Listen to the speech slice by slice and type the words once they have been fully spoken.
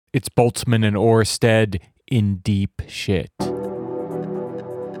It's Boltzmann and Ørsted in deep shit.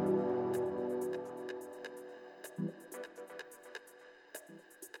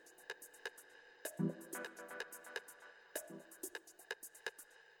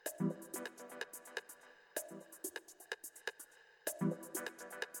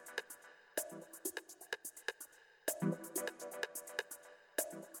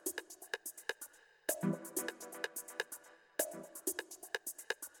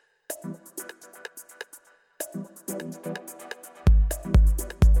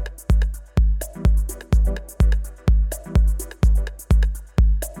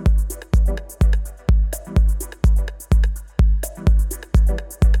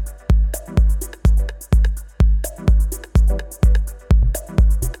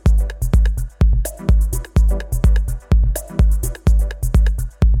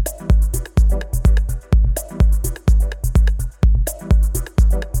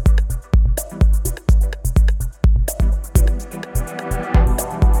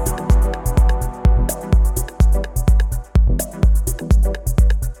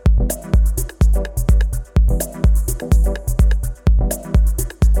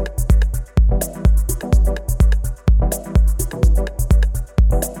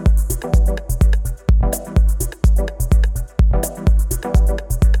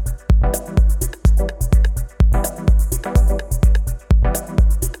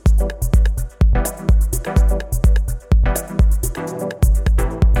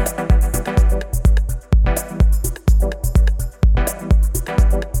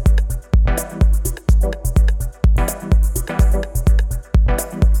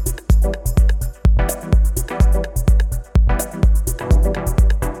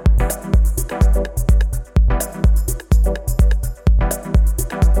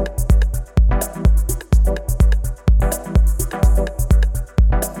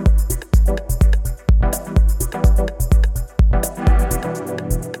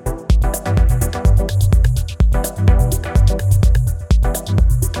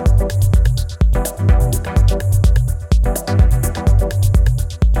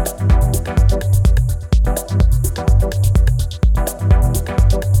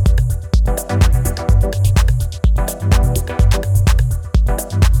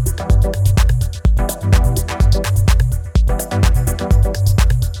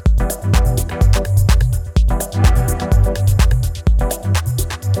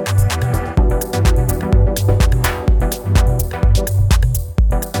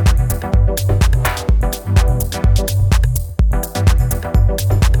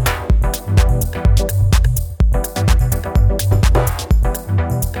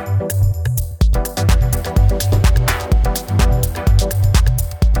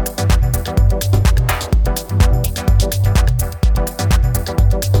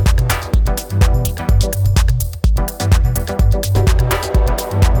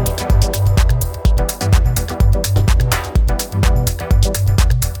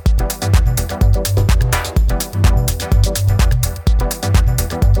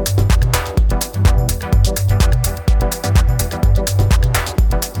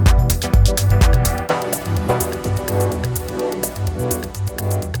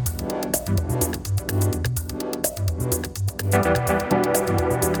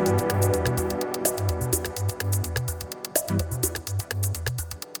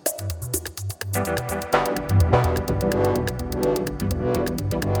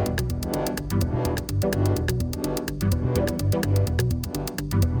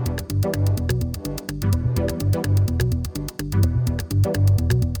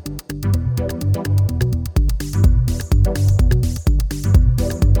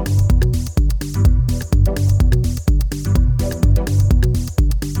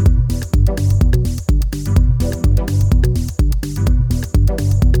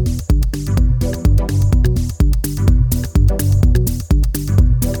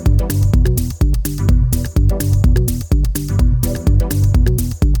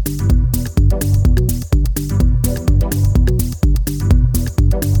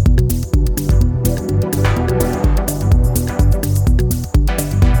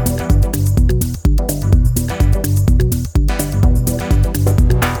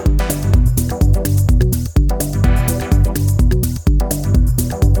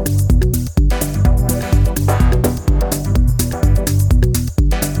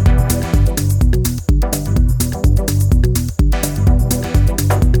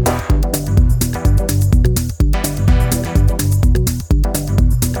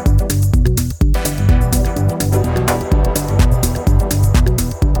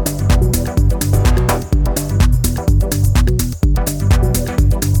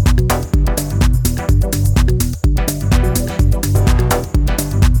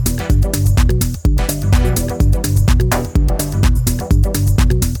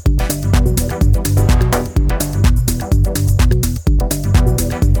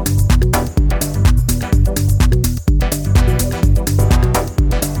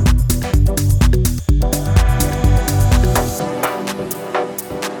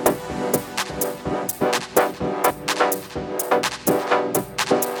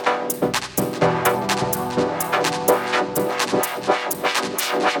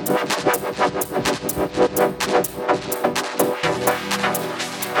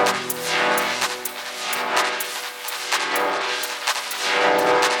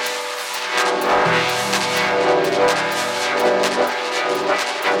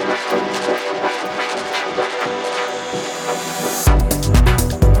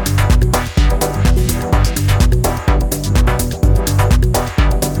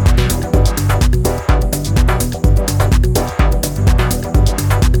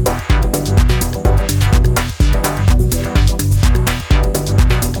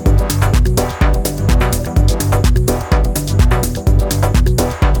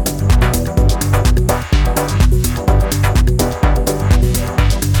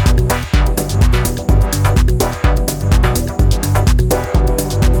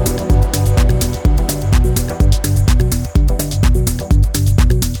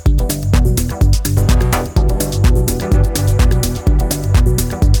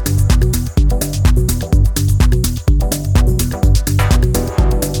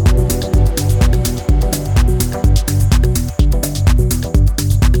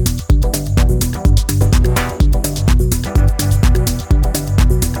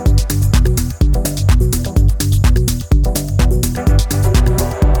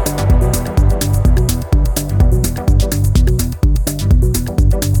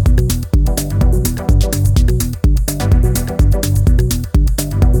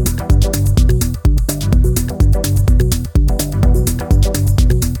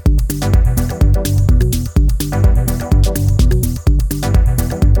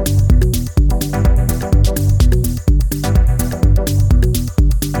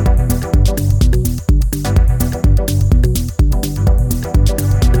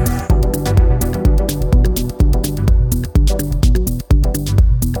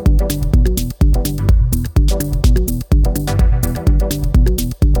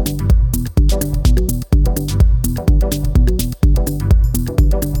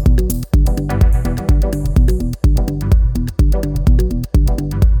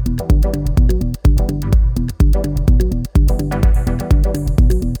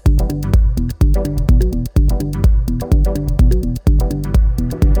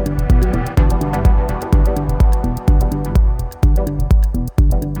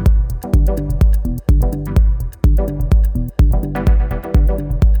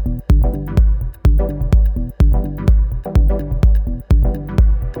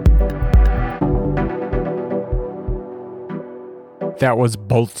 That was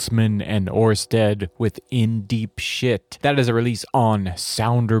Boltzmann and Ørsted with In Deep Shit. That is a release on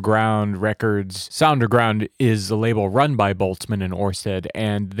Sounderground Records. Sounderground is a label run by Boltzmann and Ørsted,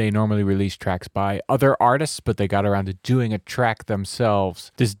 and they normally release tracks by other artists, but they got around to doing a track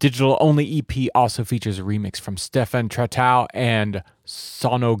themselves. This digital-only EP also features a remix from Stefan Tratau and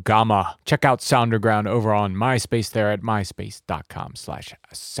Sonogama. Check out Sounderground over on MySpace there at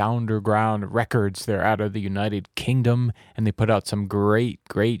myspace.com/Sounderground Records. They're out of the United Kingdom, and they put out some great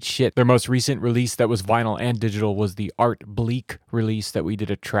shit. Their most recent release that was vinyl and digital was the Art Bleak release that we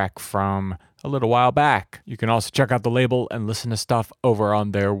did a track from a little while back. You can also check out the label and listen to stuff over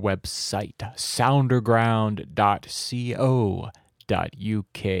on their website,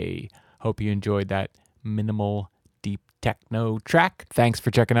 sounderground.co.uk. Hope you enjoyed that minimal deep techno track. Thanks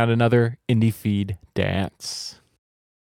for checking out another IndieFeed dance.